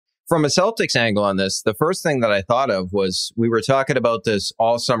from a Celtics angle on this, the first thing that I thought of was we were talking about this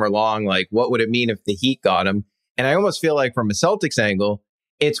all summer long, like what would it mean if the Heat got him? And I almost feel like from a Celtics angle,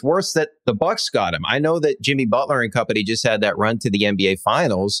 it's worse that the Bucks got him. I know that Jimmy Butler and company just had that run to the NBA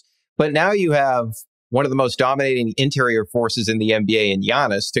Finals, but now you have one of the most dominating interior forces in the NBA in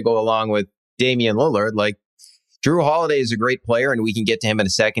Giannis to go along with Damian Lillard. Like, Drew Holiday is a great player, and we can get to him in a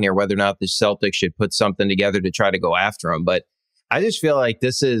second here, whether or not the Celtics should put something together to try to go after him. But I just feel like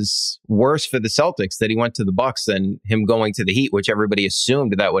this is worse for the Celtics that he went to the Bucks than him going to the Heat, which everybody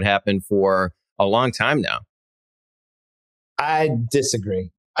assumed that would happen for a long time now. I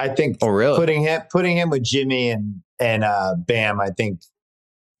disagree. I think really? putting him with Jimmy and Bam, I think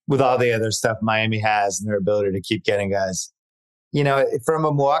with all the other stuff Miami has and their ability to keep getting guys, you know, from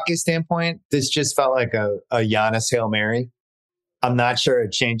a Milwaukee standpoint, this just felt like a Giannis Hail Mary. I'm not sure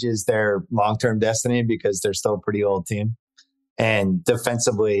it changes their long-term destiny because they're still a pretty old team. And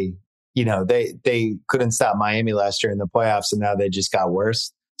defensively, you know, they couldn't stop Miami last year in the playoffs, and now they just got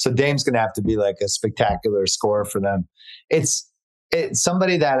worse. So Dame's going to have to be like a spectacular scorer for them. It's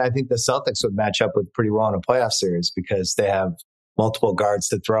somebody that I think the Celtics would match up with pretty well in a playoff series because they have multiple guards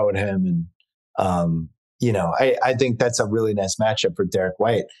to throw at him. And, you know, I think that's a really nice matchup for Derek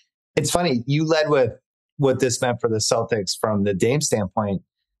White. It's funny. You led with what this meant for the Celtics from the Dame standpoint.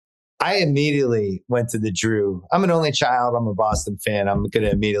 I immediately went to the Drew. I'm an only child. I'm a Boston fan. I'm going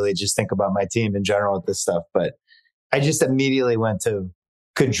to immediately just think about my team in general with this stuff. But I just immediately went to,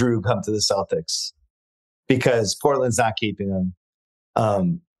 could Drew come to the Celtics? Because Portland's not keeping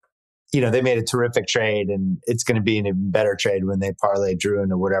him. You know, they made a terrific trade, and it's going to be an even better trade when they parlay Drew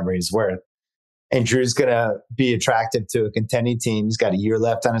into whatever he's worth. And Drew's going to be attractive to a contending team. He's got a year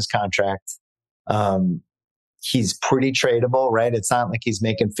left on his contract. He's pretty tradable, right? It's not like he's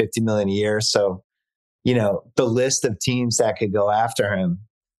making $50 million a year. So, you know, the list of teams that could go after him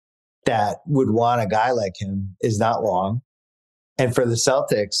that would want a guy like him is not long. And for the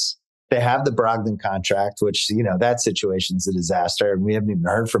Celtics, they have the Brogdon contract, which, you know, that situation's a disaster. And we haven't even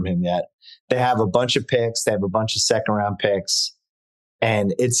heard from him yet. They have a bunch of picks. They have a bunch of second round picks.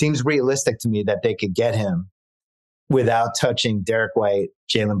 And it seems realistic to me that they could get him without touching Derek White,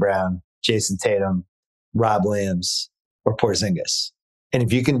 Jaylen Brown, Jason Tatum, Rob Williams, or Porzingis. And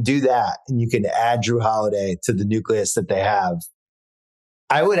if you can do that and you can add Drew Holiday to the nucleus that they have,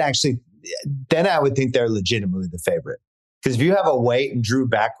 I would think they're legitimately the favorite. Because if you have a White and Drew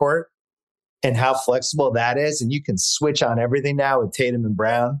backcourt and how flexible that is, and you can switch on everything now with Tatum and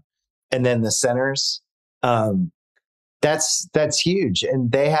Brown, and then the centers, that's huge.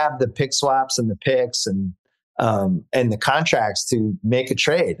 And they have the pick swaps and the picks and the contracts to make a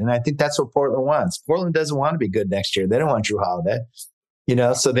trade. And I think that's what Portland wants. Portland doesn't want to be good next year. They don't want Drew Holiday, you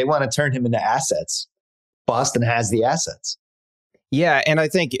know, so they want to turn him into assets. Boston has the assets. Yeah, and I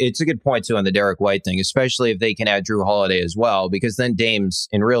think it's a good point, too, on the Derek White thing, especially if they can add Drew Holiday as well, because then Dame's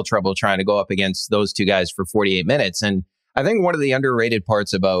in real trouble trying to go up against those two guys for 48 minutes. And I think one of the underrated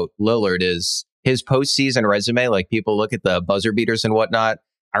parts about Lillard is his postseason resume. Like, people look at the buzzer beaters and whatnot.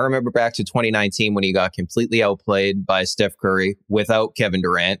 I remember back to 2019 when he got completely outplayed by Steph Curry without Kevin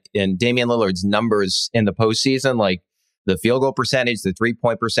Durant, and Damian Lillard's numbers in the postseason, like the field goal percentage, the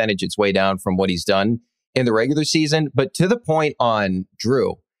 3-point percentage, it's way down from what he's done in the regular season. But to the point on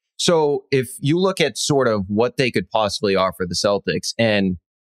Drew, so if you look at sort of what they could possibly offer the Celtics, and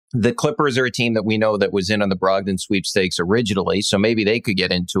the Clippers are a team that we know that was in on the Brogdon sweepstakes originally, so maybe they could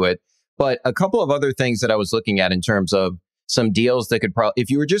get into it. But a couple of other things that I was looking at in terms of some deals that could probably, if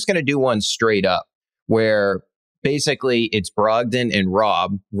you were just going to do one straight up, where basically it's Brogdon and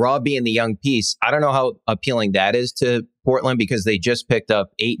Rob being the young piece, I don't know how appealing that is to Portland because they just picked up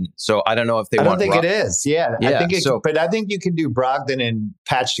Ayton. So I don't know if they want I don't think Rob. it is. Yeah. I think but I think you can do Brogdon and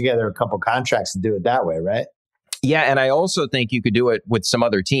patch together a couple contracts and do it that way, right? Yeah, and I also think you could do it with some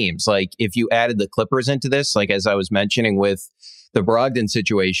other teams. Like if you added the Clippers into this, like as I was mentioning with the Brogdon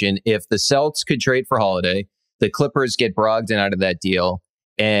situation, if the Celts could trade for Holiday, the Clippers get Brogdon out of that deal,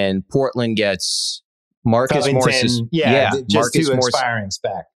 and Portland gets Marcus Morris. Just Marcus two Morris expirings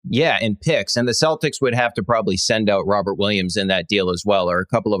back. Yeah, and picks. And the Celtics would have to probably send out Robert Williams in that deal as well, or a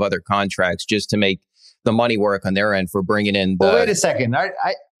couple of other contracts just to make the money work on their end for bringing in the... Well, wait a second.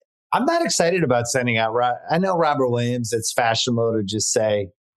 I'm not excited about sending out... I know Robert Williams, it's fashionable to just say,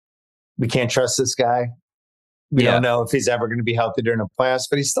 we can't trust this guy. We don't know if he's ever going to be healthy during the playoffs,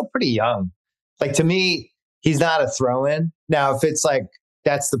 but he's still pretty young. Like, to me, he's not a throw-in. Now, if it's like,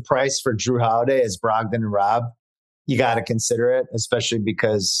 that's the price for Drew Holiday as Brogdon and Rob, you got to consider it, especially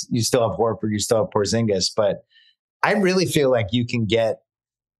because you still have Horford, you still have Porzingis. But I really feel like you can get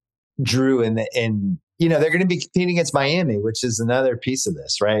Drew in they're going to be competing against Miami, which is another piece of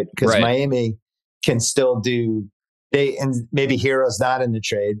this, right? Because Miami can still and maybe Hero's not in the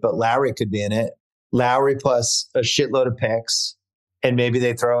trade, but Lowry could be in it. Lowry plus a shitload of picks, and maybe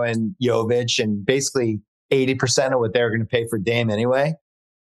they throw in Jovic and basically 80% of what they're going to pay for Dame anyway.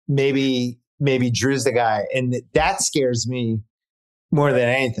 Maybe Drew's the guy. And that scares me more than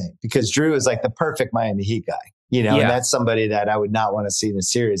anything because Drew is like the perfect Miami Heat guy, and that's somebody that I would not want to see in a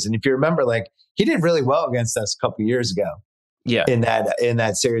series. And if you remember, like he did really well against us a couple of years ago. Yeah. In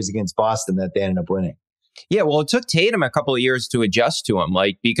that series against Boston that they ended up winning. Yeah, well, it took Tatum a couple of years to adjust to him,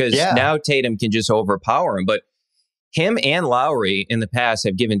 because now Tatum can just overpower him. But him and Lowry in the past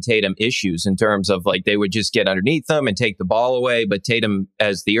have given Tatum issues in terms of they would just get underneath them and take the ball away. But Tatum,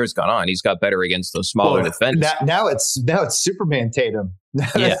 as the years gone on, he's got better against those smaller defenders. Now it's Superman Tatum.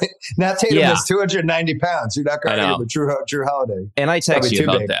 Now Tatum is 290 pounds. You're not going to with Drew Holiday. And I text you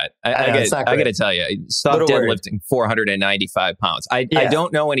about that. I got to tell you, stop deadlifting 495 pounds. I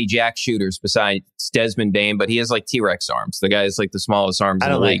don't know any jack shooters besides Desmond Bane, but he has T-Rex arms. The guy is the smallest arms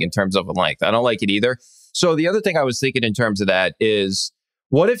in the league in terms of length. I don't like it either. So the other thing I was thinking in terms of that is,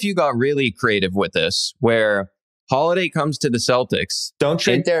 what if you got really creative with this, where Holiday comes to the Celtics? Don't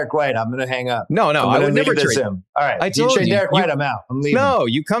trade Derek White. I'm going to hang up. No, I would never trade him. All right. I told you, Derek White, I'm out. I'm leaving. No,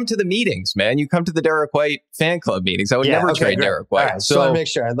 you come to the meetings, man. You come to the Derek White fan club meetings. I would never trade Derek White. All right, so I want to make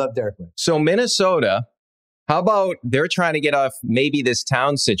sure. I love Derek White. So Minnesota, how about they're trying to get off maybe this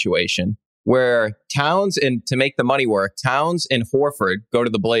Towns situation where Towns, and to make the money work, Towns and Horford go to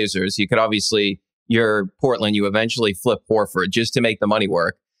the Blazers. You could obviously... You're Portland, you eventually flip Horford just to make the money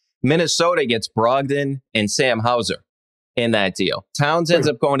work. Minnesota gets Brogdon and Sam Hauser in that deal. Towns ends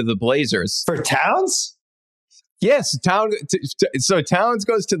up going to the Blazers. For Towns? Yes. So Towns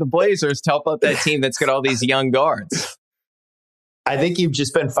goes to the Blazers to help out that team that's got all these young guards. I think you've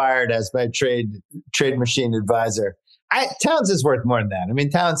just been fired as my trade machine advisor. Towns is worth more than that. I mean,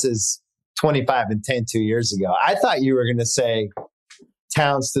 Towns is 25 and 10 2 years ago. I thought you were going to say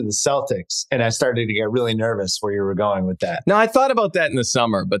Towns to the Celtics, and I started to get really nervous where you were going with that. No, I thought about that in the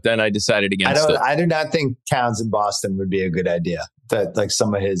summer, but then I decided against it. I do not think Towns in Boston would be a good idea. That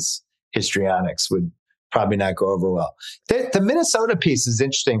some of his histrionics would probably not go over well. The Minnesota piece is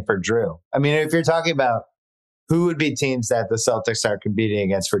interesting for Drew. I mean, if you're talking about who would be teams that the Celtics are competing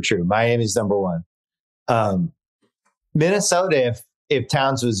against for Drew, Miami's number one. Minnesota, if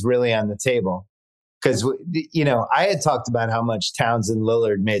Towns was really on the table. Because, I had talked about how much Towns and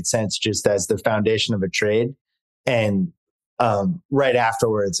Lillard made sense just as the foundation of a trade. And right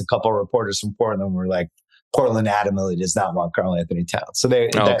afterwards, a couple of reporters from Portland were like, Portland adamantly does not want Karl Anthony Towns. So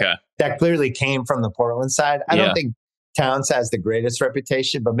that clearly came from the Portland side. I don't think Towns has the greatest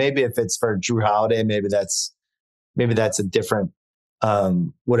reputation, but maybe if it's for Drew Holiday, maybe that's a different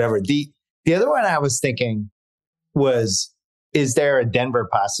whatever. The other one I was thinking was, is there a Denver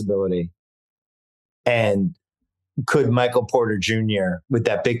possibility? And could Michael Porter Jr., with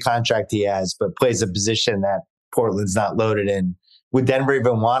that big contract he has, but plays a position that Portland's not loaded in, would Denver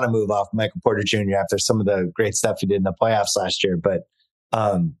even want to move off Michael Porter Jr. after some of the great stuff he did in the playoffs last year? But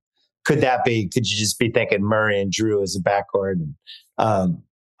could you just be thinking Murray and Drew as a backcourt? And,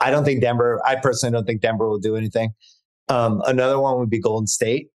 I personally don't think Denver will do anything. Another one would be Golden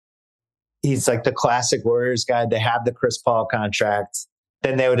State. He's like the classic Warriors guy. They have the Chris Paul contract.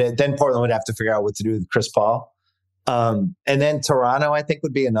 Then Portland would have to figure out what to do with Chris Paul. And then Toronto, I think,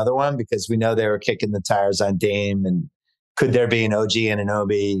 would be another one because we know they were kicking the tires on Dame. And could there be an OG and an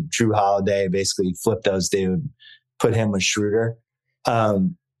OB, Drew Holiday, basically flip those dude, put him with Schroeder?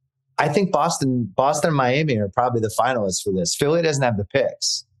 I think Boston and Miami are probably the finalists for this. Philly doesn't have the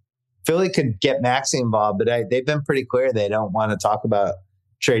picks. Philly could get Maxey involved, but they've been pretty clear they don't want to talk about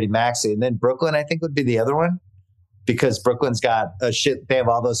trading Maxey. And then Brooklyn, I think, would be the other one. Because Brooklyn's got they have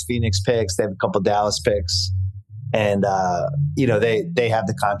all those Phoenix picks. They have a couple Dallas picks. And, they have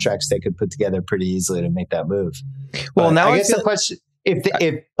the contracts they could put together pretty easily to make that move. Well, but now I guess the question,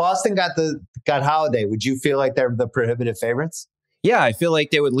 if Boston got Holiday, would you feel like they're the prohibitive favorites? Yeah, I feel like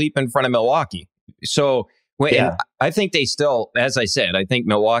they would leap in front of Milwaukee. So I think they still, as I said, I think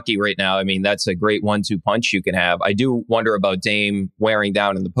Milwaukee right now, I mean, that's a great 1-2 punch you can have. I do wonder about Dame wearing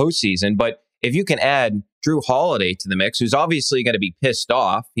down in the postseason, but if you can add Drew Holiday to the mix, who's obviously going to be pissed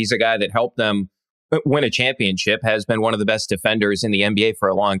off. He's a guy that helped them win a championship, has been one of the best defenders in the NBA for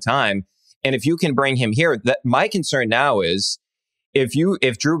a long time. And if you can bring him here, my concern now is if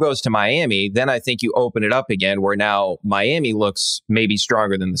Drew goes to Miami, then I think you open it up again where now Miami looks maybe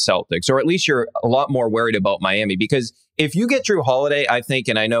stronger than the Celtics, or at least you're a lot more worried about Miami. Because if you get Drew Holiday, I think,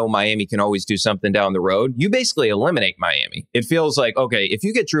 and I know Miami can always do something down the road, you basically eliminate Miami. It feels like, okay, if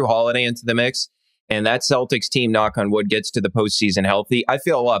you get Drew Holiday into the mix, and that Celtics team, knock on wood, gets to the postseason healthy, I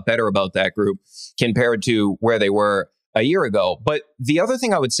feel a lot better about that group compared to where they were a year ago. But the other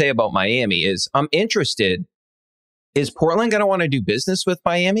thing I would say about Miami is I'm interested, is Portland going to want to do business with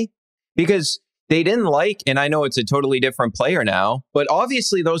Miami? Because they didn't like, and I know it's a totally different player now, but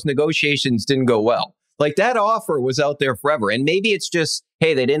obviously those negotiations didn't go well. Like that offer was out there forever. And maybe it's just,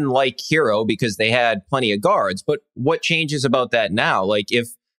 hey, they didn't like Hero because they had plenty of guards. But what changes about that now? Like if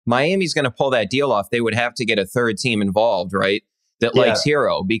Miami's going to pull that deal off, they would have to get a third team involved, right? That likes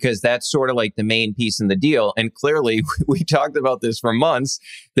Hero, because that's sort of like the main piece in the deal. And clearly we talked about this for months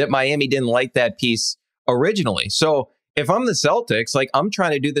that Miami didn't like that piece originally. So if I'm the Celtics, like I'm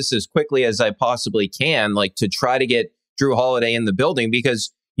trying to do this as quickly as I possibly can, like to try to get Drew Holiday in the building,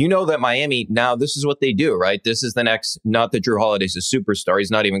 because you know that Miami, now this is what they do, right? This is the next, not that Drew Holiday's a superstar.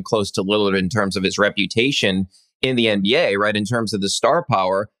 He's not even close to Lillard in terms of his reputation in the NBA, right? In terms of the star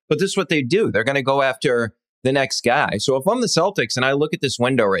power, but this is what they do. They're going to go after the next guy. So if I'm the Celtics and I look at this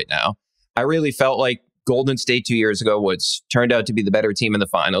window right now, I really felt like Golden State 2 years ago turned out to be the better team in the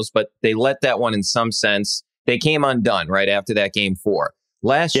finals, but they let that one in some sense. They came undone right after that game 4.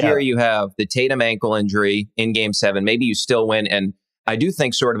 Last year, you have the Tatum ankle injury in game 7. Maybe you still win. And I do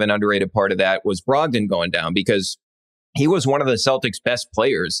think sort of an underrated part of that was Brogdon going down, because he was one of the Celtics' best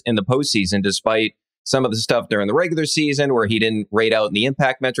players in the postseason, despite some of the stuff during the regular season where he didn't rate out in the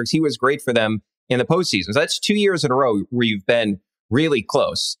impact metrics. He was great for them in the postseason. So that's 2 years in a row where you've been really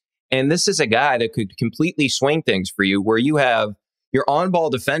close. And this is a guy that could completely swing things for you, where you have your on-ball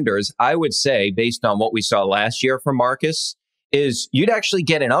defenders. I would say, based on what we saw last year from Marcus, is you'd actually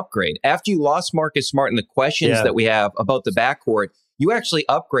get an upgrade. After you lost Marcus Smart and the questions that we have about the backcourt, you actually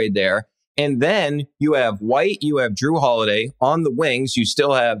upgrade there. And then you have White, you have Drew Holiday on the wings. You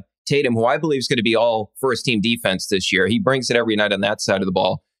still have Tatum, who I believe is going to be all first-team defense this year. He brings it every night on that side of the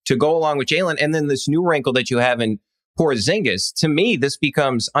ball to go along with Jalen. And then this new wrinkle that you have in Porzingis. To me, this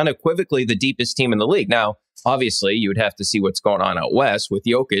becomes unequivocally the deepest team in the league. Now, obviously, you would have to see what's going on out west with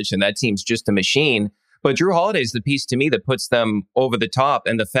Jokic, and that team's just a machine. But Drew Holiday is the piece to me that puts them over the top.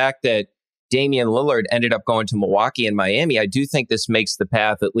 And the fact that Damian Lillard ended up going to Milwaukee and Miami, I do think this makes the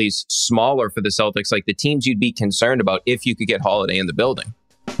path at least smaller for the Celtics, like the teams you'd be concerned about if you could get Holiday in the building.